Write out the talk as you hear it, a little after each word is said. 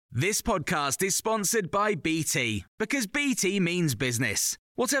This podcast is sponsored by BT, because BT means business.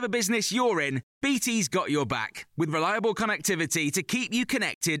 Whatever business you're in, BT's got your back, with reliable connectivity to keep you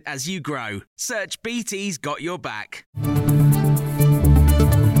connected as you grow. Search BT's got your back.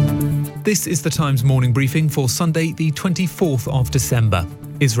 This is the Times morning briefing for Sunday, the 24th of December.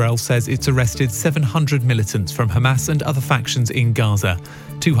 Israel says it's arrested 700 militants from Hamas and other factions in Gaza.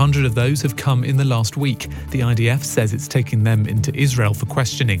 200 of those have come in the last week. The IDF says it's taking them into Israel for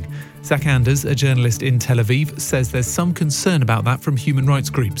questioning. Zach Anders, a journalist in Tel Aviv, says there's some concern about that from human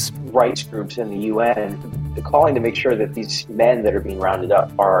rights groups. Rights groups in the UN, they're calling to make sure that these men that are being rounded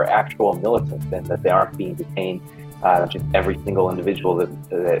up are actual militants and that they aren't being detained. Just every single individual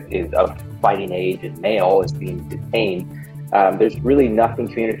that is of fighting age and male is being detained. There's really nothing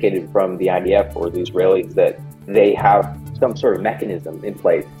communicated from the IDF or the Israelis that they have some sort of mechanism in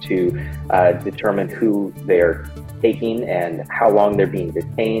place to determine who they're taking and how long they're being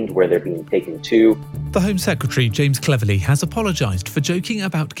detained, where they're being taken to. The Home Secretary, James Cleverly, has apologised for joking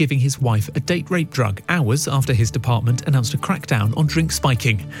about giving his wife a date rape drug hours after his department announced a crackdown on drink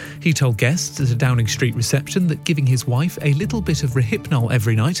spiking. He told guests at a Downing Street reception that giving his wife a little bit of Rohypnol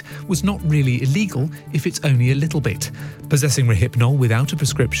every night was not really illegal if it's only a little bit. Possessing Rohypnol without a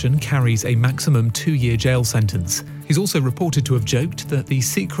prescription carries a maximum 2-year jail sentence. He's also reported to have joked that the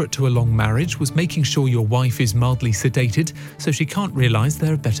secret to a long marriage was making sure your wife is mildly sedated so she can't realise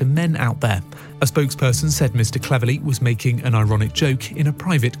there are better men out there. A spokesperson said Mr. Cleverly was making an ironic joke in a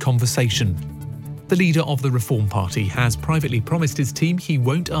private conversation. The leader of the Reform Party has privately promised his team he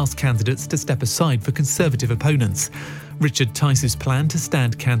won't ask candidates to step aside for Conservative opponents. Richard Tice's plan to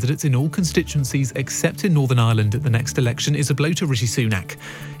stand candidates in all constituencies except in Northern Ireland at the next election is a blow to Rishi Sunak.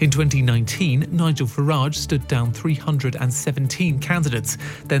 In 2019, Nigel Farage stood down 317 candidates,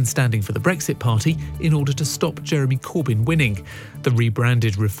 then standing for the Brexit Party in order to stop Jeremy Corbyn winning. The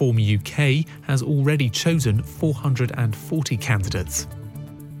rebranded Reform UK has already chosen 440 candidates.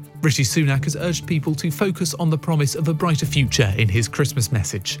 Rishi Sunak has urged people to focus on the promise of a brighter future in his Christmas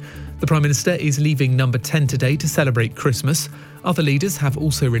message. The Prime Minister is leaving Number 10 today to celebrate Christmas. Other leaders have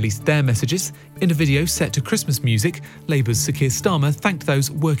also released their messages. In a video set to Christmas music, Labour's Sir Keir Starmer thanked those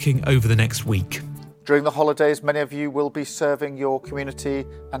working over the next week. During the holidays, many of you will be serving your community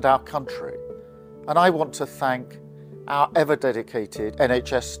and our country. And I want to thank our ever-dedicated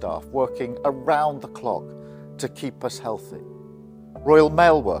NHS staff working around the clock to keep us healthy. Royal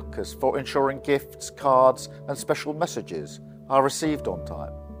Mail workers for ensuring gifts, cards and special messages are received on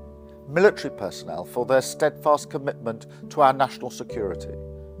time. Military personnel for their steadfast commitment to our national security,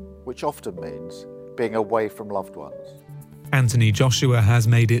 which often means being away from loved ones. Anthony Joshua has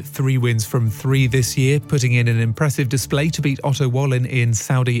made it 3 wins from 3 this year, putting in an impressive display to beat Otto Wallin in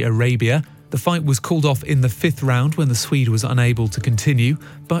Saudi Arabia. The fight was called off in the 5th round when the Swede was unable to continue,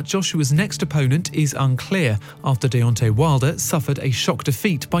 but Joshua's next opponent is unclear after Deontay Wilder suffered a shock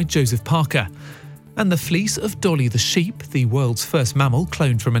defeat by Joseph Parker. And the fleece of Dolly the sheep, the world's first mammal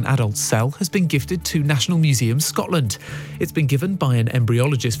cloned from an adult cell, has been gifted to National Museum Scotland. It's been given by an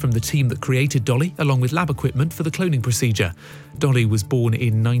embryologist from the team that created Dolly, along with lab equipment for the cloning procedure. Dolly was born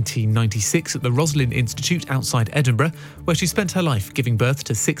in 1996 at the Roslin Institute outside Edinburgh, where she spent her life giving birth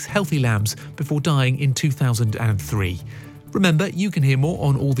to 6 healthy lambs before dying in 2003. Remember, you can hear more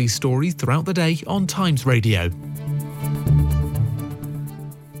on all these stories throughout the day on Times Radio.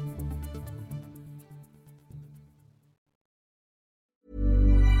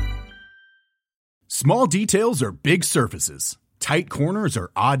 Small details are big surfaces. Tight corners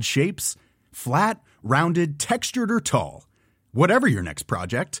are odd shapes. Flat, rounded, textured, or tall. Whatever your next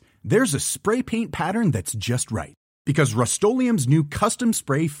project, there's a spray paint pattern that's just right. Because Rust-Oleum's new Custom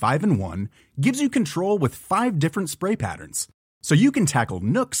Spray 5-in-1 gives you control with 5 different spray patterns. So you can tackle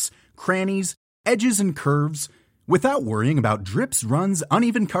nooks, crannies, edges, and curves without worrying about drips, runs,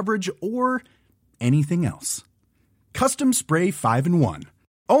 uneven coverage, or anything else. Custom Spray 5-in-1.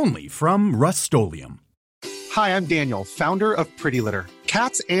 Only from Rust-Oleum. Hi, I'm Daniel, founder of Pretty Litter.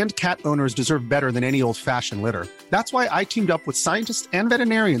 Cats and cat owners deserve better than any old-fashioned litter. That's why I teamed up with scientists and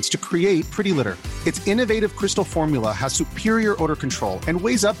veterinarians to create Pretty Litter. Its innovative crystal formula has superior odor control and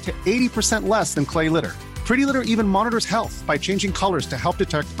weighs up to 80% less than clay litter. Pretty Litter even monitors health by changing colors to help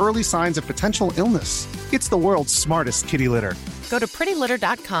detect early signs of potential illness. It's the world's smartest kitty litter. Go to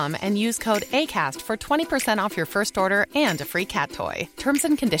prettylitter.com and use code ACAST for 20% off your first order and a free cat toy. Terms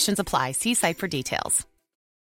and conditions apply. See site for details.